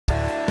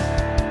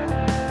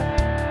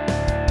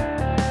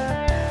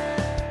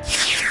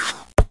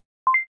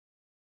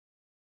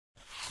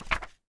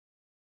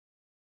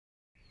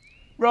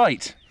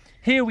Right,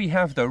 here we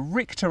have the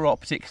Richter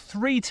Optik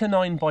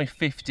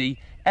 3-9x50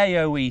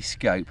 AOE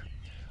scope.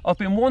 I've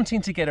been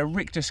wanting to get a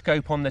Richter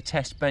scope on the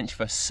test bench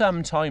for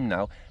some time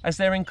now, as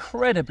they're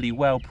incredibly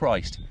well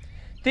priced.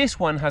 This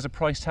one has a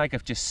price tag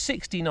of just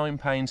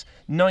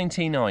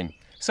 £69.99.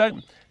 So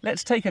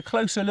let's take a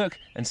closer look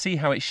and see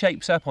how it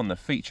shapes up on the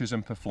features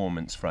and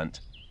performance front.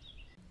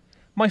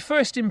 My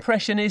first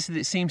impression is that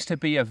it seems to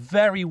be a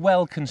very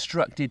well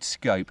constructed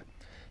scope.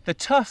 The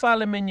tough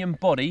aluminium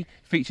body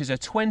features a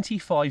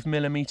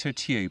 25mm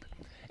tube.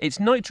 It's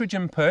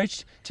nitrogen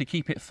purged to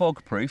keep it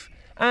fog proof,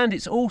 and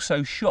it's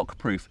also shock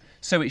proof,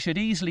 so it should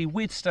easily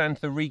withstand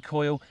the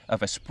recoil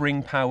of a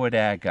spring powered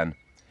airgun.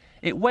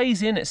 It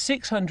weighs in at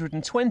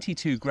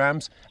 622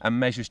 grams and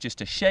measures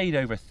just a shade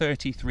over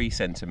 33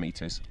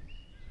 centimetres.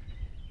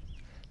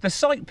 The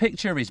sight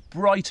picture is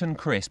bright and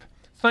crisp,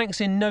 thanks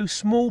in no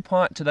small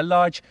part to the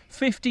large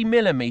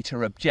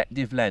 50mm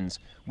objective lens,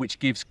 which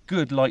gives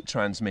good light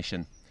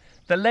transmission.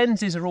 The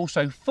lenses are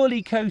also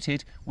fully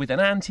coated with an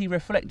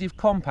anti-reflective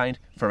compound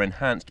for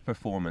enhanced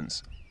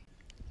performance.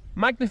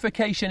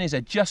 Magnification is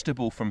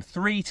adjustable from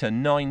 3 to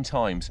 9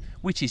 times,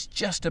 which is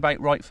just about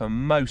right for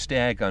most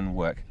airgun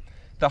work.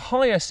 The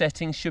higher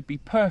settings should be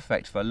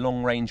perfect for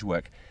long-range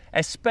work,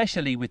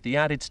 especially with the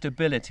added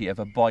stability of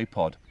a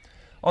bipod.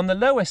 On the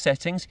lower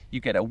settings, you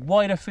get a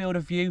wider field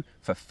of view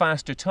for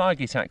faster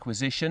target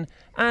acquisition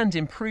and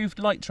improved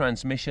light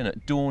transmission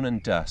at dawn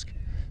and dusk.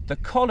 The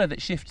collar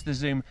that shifts the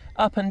zoom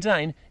up and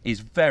down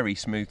is very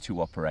smooth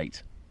to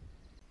operate.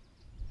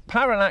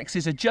 Parallax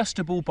is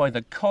adjustable by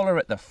the collar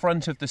at the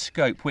front of the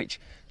scope,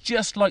 which,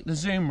 just like the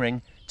zoom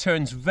ring,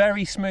 turns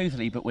very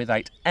smoothly but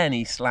without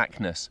any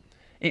slackness.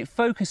 It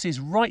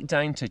focuses right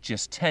down to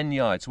just 10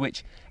 yards,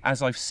 which,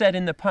 as I've said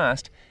in the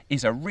past,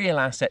 is a real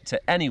asset to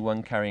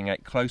anyone carrying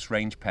out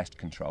close-range pest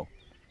control.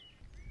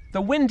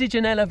 The windage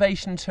and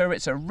elevation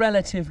turrets are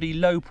relatively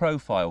low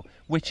profile,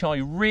 which I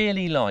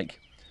really like.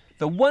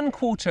 The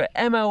 1/4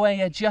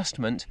 MOA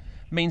adjustment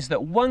means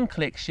that one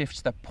click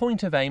shifts the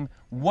point of aim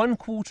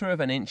 1/4 of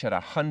an inch at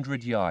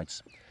 100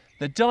 yards.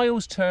 The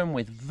dials turn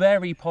with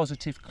very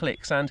positive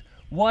clicks, and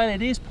while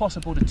it is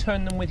possible to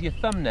turn them with your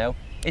thumbnail,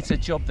 it's a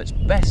job that's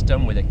best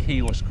done with a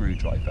key or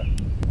screwdriver.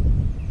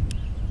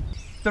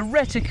 The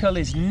reticle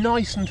is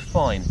nice and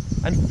fine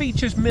and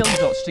features mil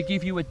dots to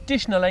give you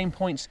additional aim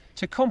points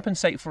to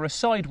compensate for a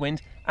side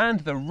wind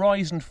and the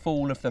rise and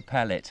fall of the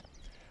pellet.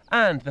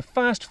 And the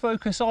fast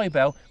focus eye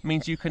bell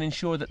means you can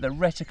ensure that the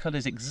reticle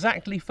is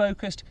exactly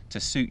focused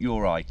to suit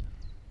your eye.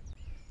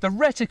 The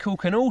reticle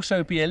can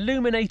also be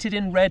illuminated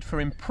in red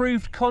for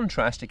improved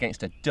contrast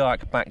against a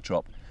dark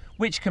backdrop,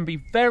 which can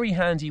be very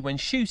handy when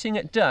shooting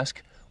at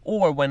dusk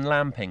or when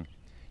lamping.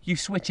 You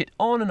switch it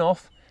on and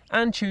off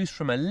and choose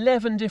from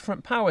 11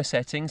 different power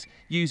settings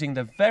using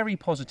the very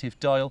positive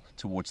dial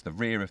towards the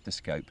rear of the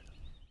scope.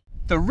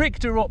 The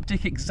Richter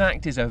Optik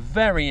Exact is a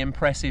very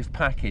impressive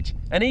package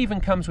and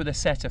even comes with a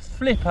set of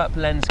flip-up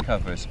lens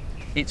covers.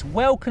 It's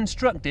well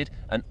constructed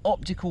and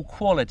optical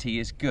quality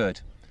is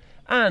good.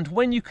 And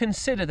when you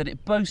consider that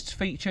it boasts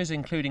features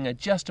including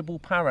adjustable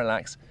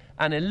parallax,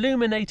 an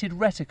illuminated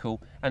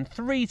reticle and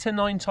 3 to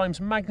 9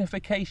 times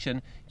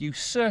magnification, you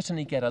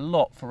certainly get a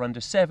lot for under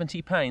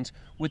 £70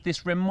 with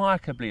this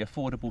remarkably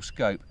affordable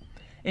scope.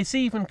 It's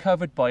even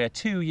covered by a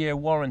 2-year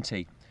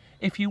warranty.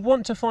 If you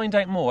want to find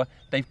out more,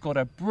 they've got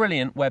a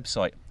brilliant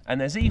website,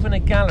 and there's even a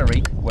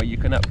gallery where you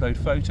can upload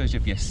photos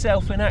of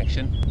yourself in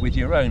action with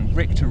your own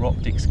Richter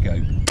Optik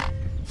scope.